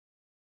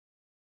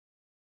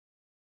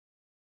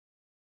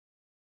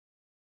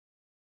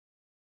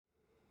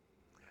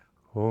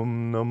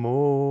Om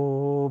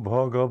Namo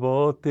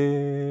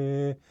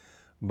Bhagavate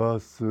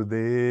Vasudevaya.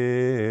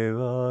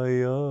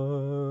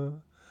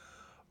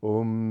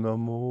 Om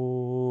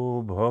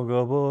Namo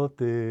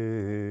Bhagavate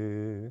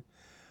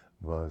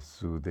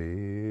Vasudevaya.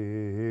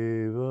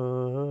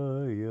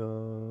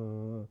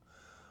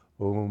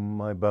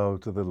 Om, I bow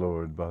to the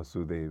Lord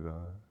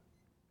Vasudeva.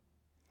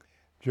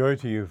 Joy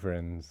to you,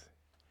 friends.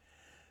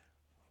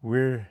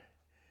 We're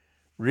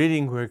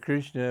reading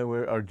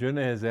where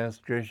Arjuna has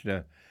asked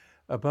Krishna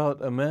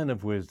about a man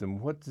of wisdom.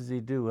 What does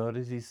he do? How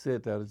does he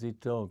sit? How does he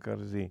talk? How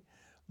does he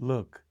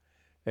look?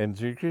 And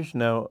Sri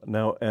Krishna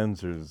now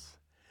answers.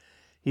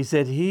 He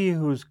said, he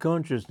whose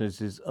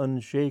consciousness is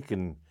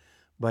unshaken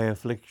by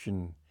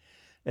affliction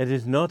and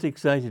is not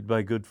excited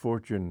by good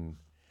fortune,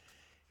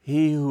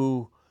 he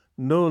who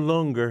no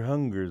longer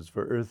hungers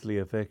for earthly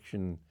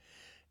affection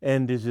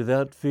and is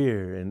without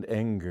fear and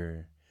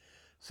anger,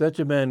 such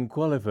a man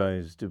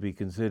qualifies to be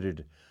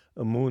considered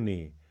a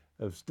Muni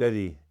of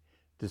steady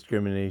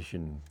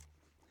discrimination.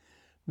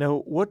 Now,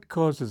 what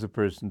causes a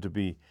person to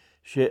be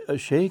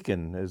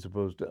shaken as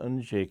opposed to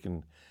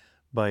unshaken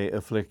by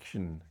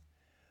affliction?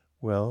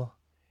 Well,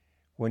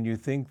 when you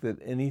think that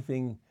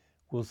anything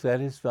will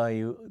satisfy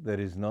you that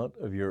is not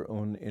of your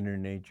own inner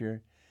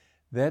nature,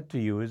 that to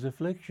you is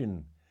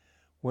affliction.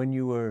 When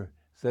you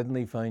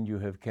suddenly find you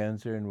have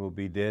cancer and will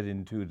be dead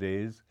in 2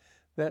 days,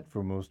 that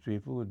for most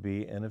people would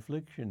be an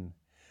affliction.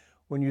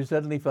 When you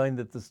suddenly find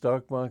that the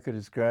stock market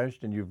has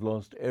crashed and you've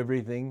lost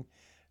everything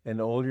and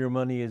all your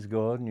money is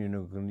gone,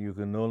 you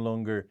can no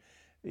longer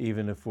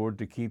even afford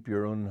to keep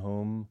your own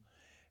home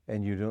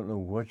and you don't know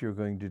what you're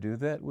going to do,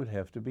 that would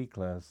have to be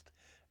classed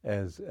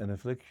as an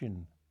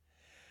affliction.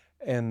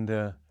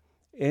 And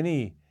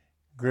any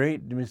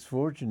great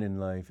misfortune in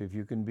life, if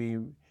you can be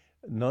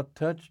not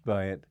touched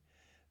by it,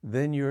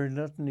 then you're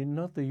not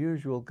the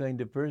usual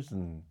kind of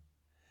person.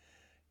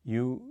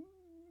 You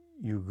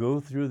go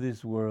through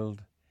this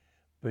world,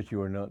 but you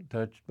are not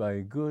touched by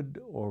good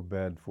or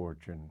bad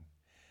fortune.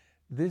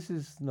 This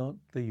is not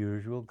the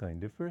usual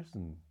kind of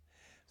person.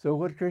 So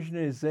what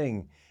Krishna is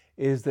saying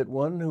is that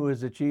one who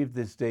has achieved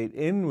this state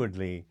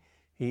inwardly,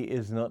 he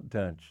is not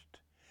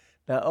touched.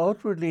 Now,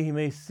 outwardly, he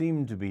may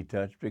seem to be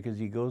touched because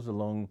he goes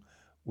along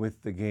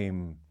with the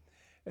game.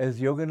 As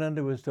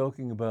Yogananda was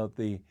talking about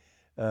the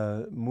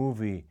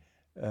movie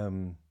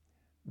of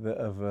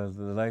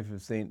the life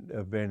of Saint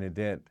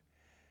Bernadette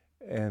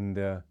and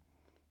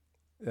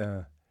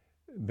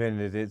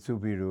Bernadette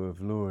Soubirous of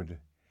Lourdes,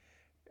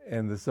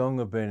 and the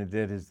Song of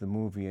Bernadette is the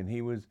movie, and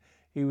he was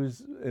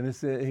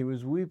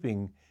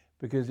weeping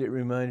because it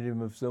reminded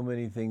him of so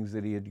many things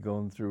that he had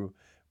gone through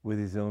with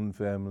his own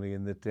family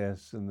and the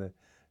tests and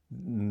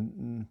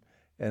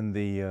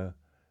the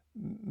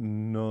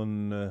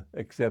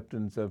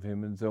non-acceptance of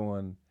him and so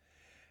on.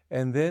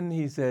 And then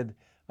he said,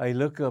 I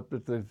look up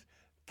at the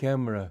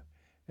camera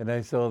and I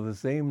saw the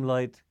same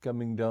light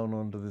coming down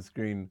onto the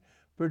screen,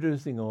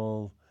 producing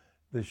all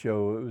the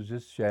show. It was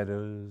just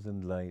shadows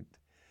and light.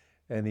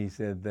 And he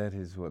said, that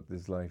is what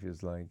this life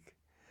is like.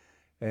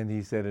 And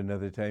he said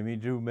another time, he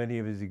drew many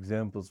of his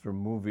examples from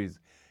movies.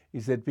 He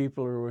said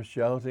people were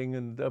shouting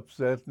and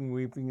upset and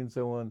weeping and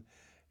so on.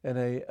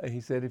 And he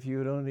said, if they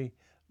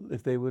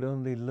would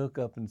only look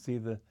up and see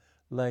the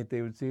light,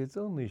 they would see it's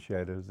only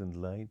shadows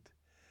and light.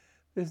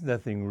 There's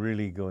nothing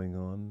really going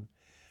on.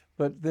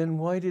 But then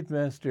why did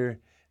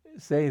Master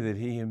say that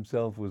he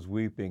himself was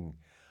weeping?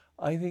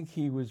 I think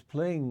he was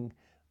playing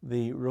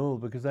the role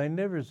because I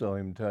never saw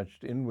him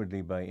touched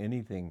inwardly by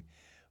anything,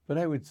 but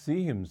I would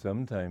see him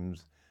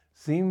sometimes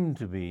seem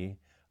to be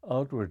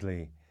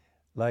outwardly,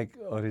 like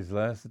on his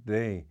last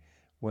day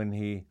when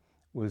he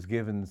was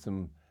given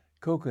some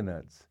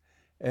coconuts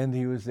and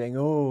he was saying,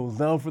 oh,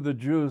 now for the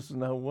juice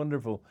and how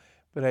wonderful.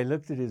 But I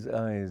looked at his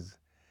eyes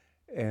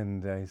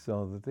and I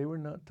saw that they were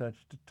not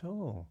touched at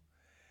all.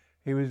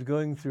 He was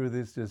going through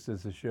this just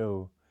as a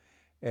show,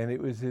 and it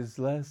was his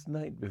last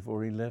night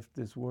before he left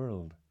this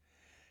world.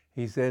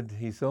 He said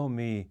he saw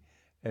me,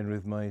 and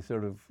with my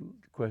sort of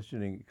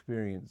questioning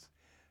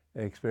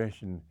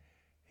expression,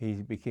 he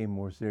became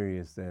more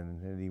serious then,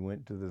 and he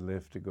went to the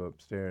lift to go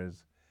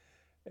upstairs,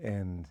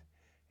 and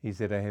he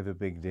said, I have a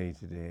big day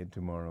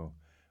tomorrow.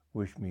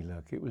 Wish me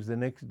luck. It was the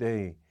next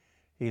day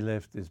he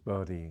left this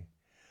body.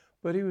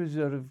 But he was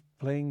sort of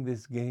playing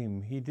this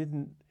game. He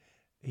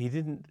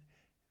didn't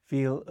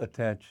feel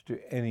attached to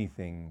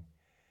anything.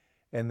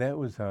 And that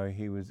was how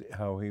he was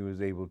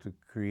able to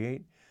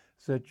create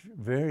such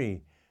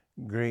very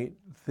great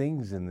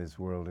things in this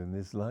world, in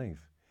this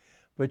life.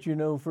 But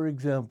for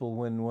example,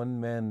 when one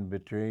man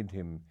betrayed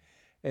him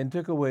and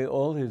took away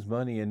all his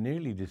money and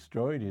nearly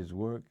destroyed his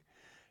work,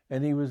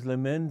 and he was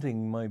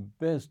lamenting, my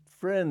best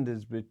friend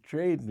has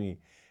betrayed me,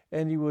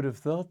 and you would have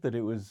thought that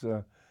it was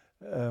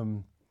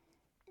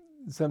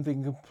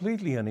something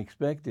completely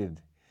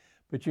unexpected.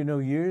 But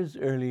years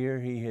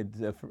earlier,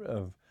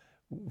 a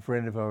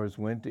friend of ours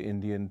went to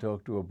India and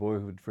talked to a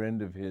boyhood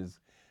friend of his,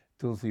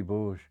 Tulsi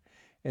Bose.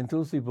 And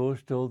Tulsi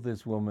Bose told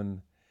this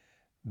woman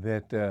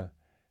that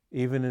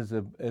Even as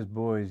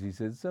boys, he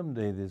said,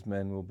 someday this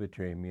man will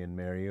betray me and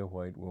marry a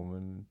white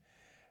woman.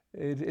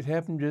 It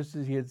happened just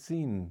as he had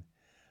seen,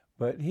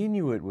 but he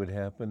knew it would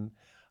happen.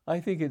 I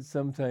think it's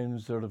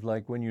sometimes sort of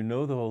like when you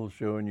know the whole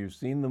show and you've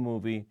seen the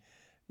movie,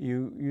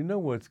 you know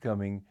what's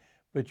coming,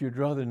 but you'd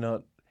rather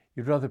not.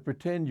 You'd rather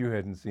pretend you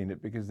hadn't seen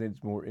it because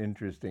it's more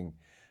interesting.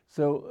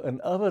 So an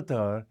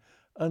avatar,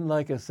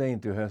 unlike a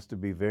saint who has to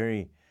be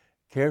very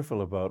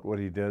careful about what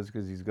he does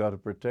because he's got to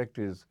protect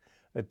his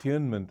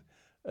attunement,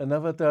 an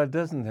avatar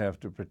doesn't have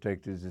to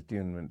protect his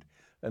attunement.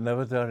 An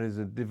avatar is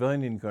a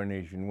divine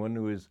incarnation, one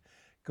who is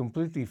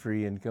completely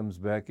free and comes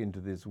back into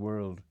this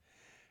world.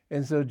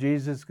 And so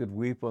Jesus could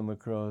weep on the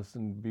cross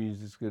and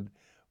Jesus could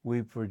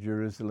weep for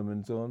Jerusalem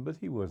and so on, but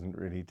he wasn't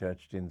really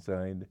touched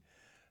inside.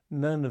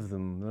 None of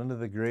them, none of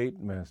the great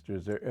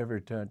masters are ever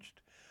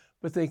touched,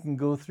 but they can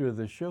go through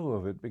the show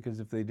of it because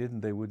if they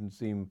didn't, they wouldn't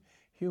seem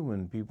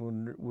human. People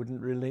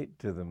wouldn't relate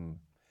to them.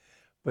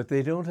 But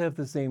they don't have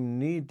the same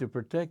need to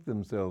protect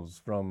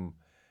themselves from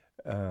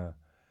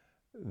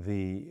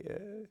the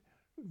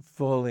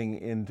falling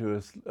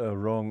into a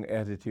wrong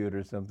attitude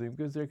or something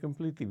because they're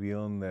completely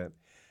beyond that.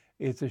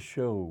 It's a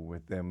show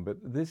with them. But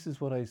this is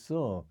what I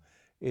saw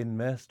in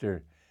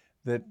Master,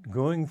 that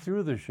going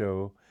through the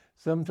show,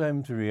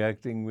 sometimes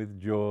reacting with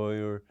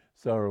joy or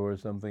sorrow or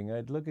something,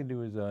 I'd look into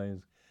his eyes.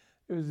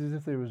 It was as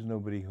if there was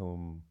nobody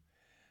home.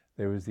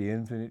 There was the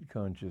infinite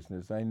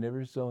consciousness. I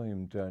never saw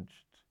him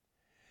touched.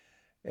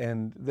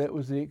 And that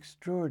was the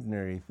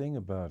extraordinary thing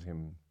about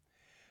him.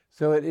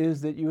 So it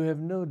is that you have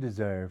no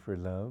desire for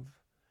love.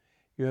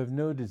 You have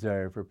no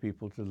desire for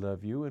people to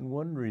love you. And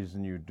one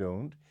reason you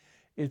don't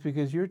is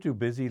because you're too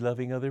busy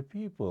loving other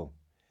people.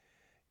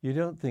 You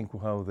don't think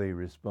how they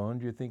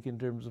respond. You think in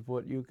terms of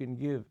what you can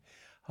give.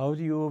 How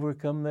do you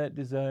overcome that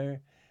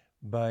desire?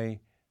 By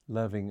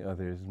loving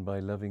others and by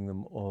loving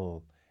them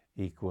all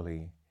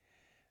equally.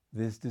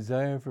 This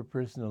desire for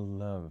personal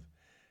love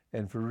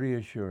and for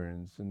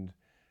reassurance and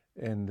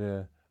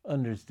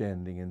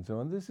understanding and so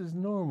on, this is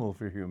normal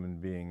for human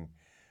being.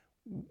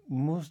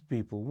 Most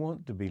people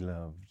want to be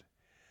loved,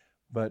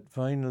 but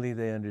finally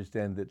they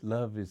understand that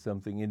love is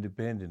something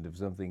independent of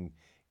something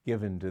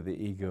given to the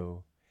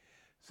ego,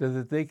 so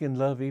that they can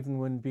love even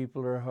when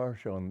people are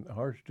harsh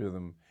to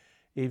them,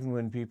 even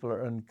when people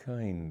are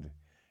unkind,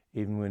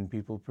 even when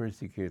people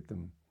persecute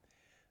them.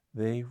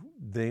 They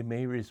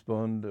may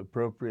respond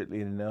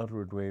appropriately in an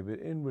outward way, but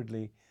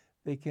inwardly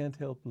they can't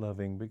help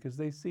loving because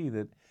they see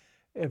that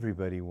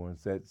everybody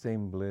wants that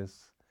same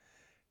bliss.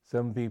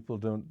 Some people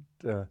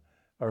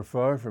are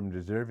far from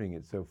deserving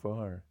it so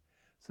far.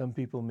 Some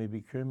people may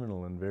be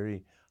criminal and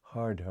very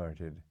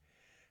hard-hearted.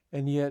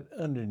 And yet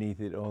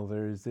underneath it all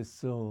there is this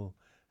soul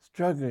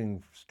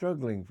struggling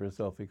for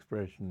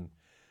self-expression.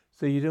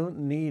 So you don't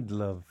need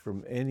love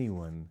from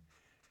anyone.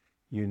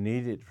 You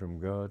need it from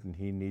God and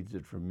he needs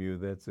it from you.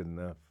 That's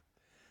enough.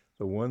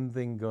 The one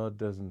thing God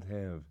doesn't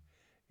have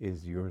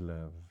is your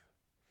love.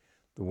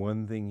 The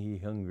one thing he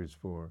hungers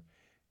for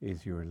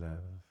is your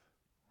love.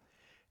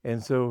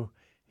 And so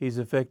he's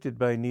affected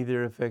by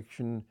neither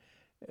affection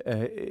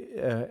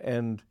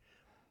and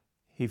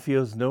he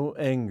feels no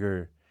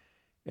anger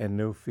and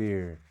no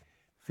fear.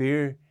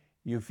 Fear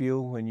you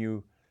feel when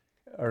you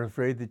are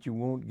afraid that you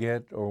won't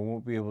get or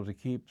won't be able to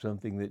keep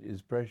something that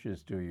is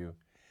precious to you.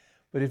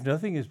 But if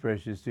nothing is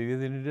precious to you,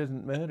 then it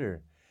doesn't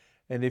matter.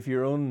 And if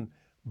your own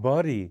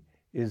body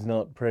is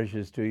not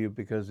precious to you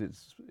because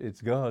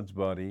it's God's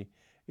body,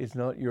 it's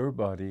not your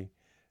body,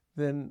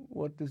 then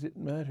what does it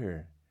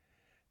matter?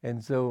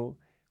 And so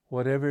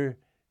whatever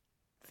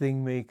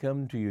thing may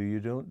come to you, you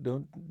don't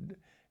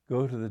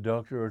go to the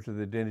doctor or to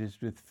the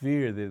dentist with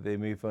fear that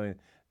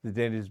the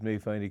dentist may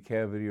find a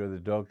cavity or the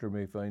doctor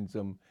may find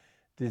some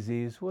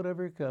disease.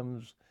 Whatever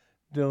comes,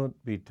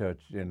 don't be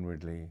touched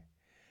inwardly.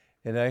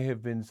 And I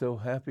have been so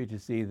happy to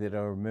see that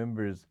our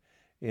members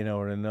in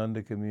our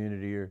Ananda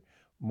community are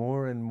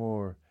more and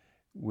more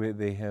where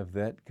they have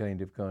that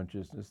kind of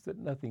consciousness that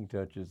nothing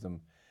touches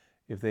them.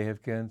 If they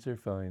have cancer,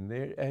 fine.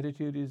 Their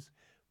attitude is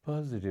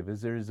positive,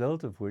 as a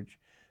result of which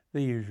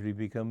they usually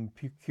become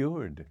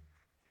cured.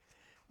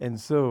 And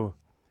so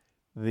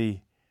the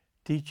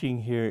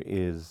teaching here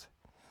is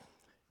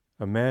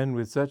a man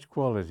with such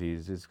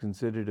qualities is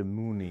considered a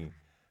muni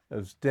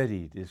of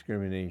steady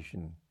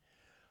discrimination.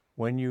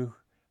 When you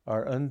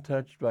are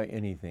untouched by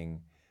anything,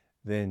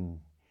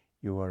 then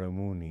you are a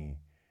muni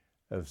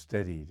of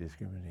steady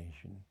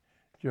discrimination.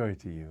 Joy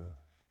to you.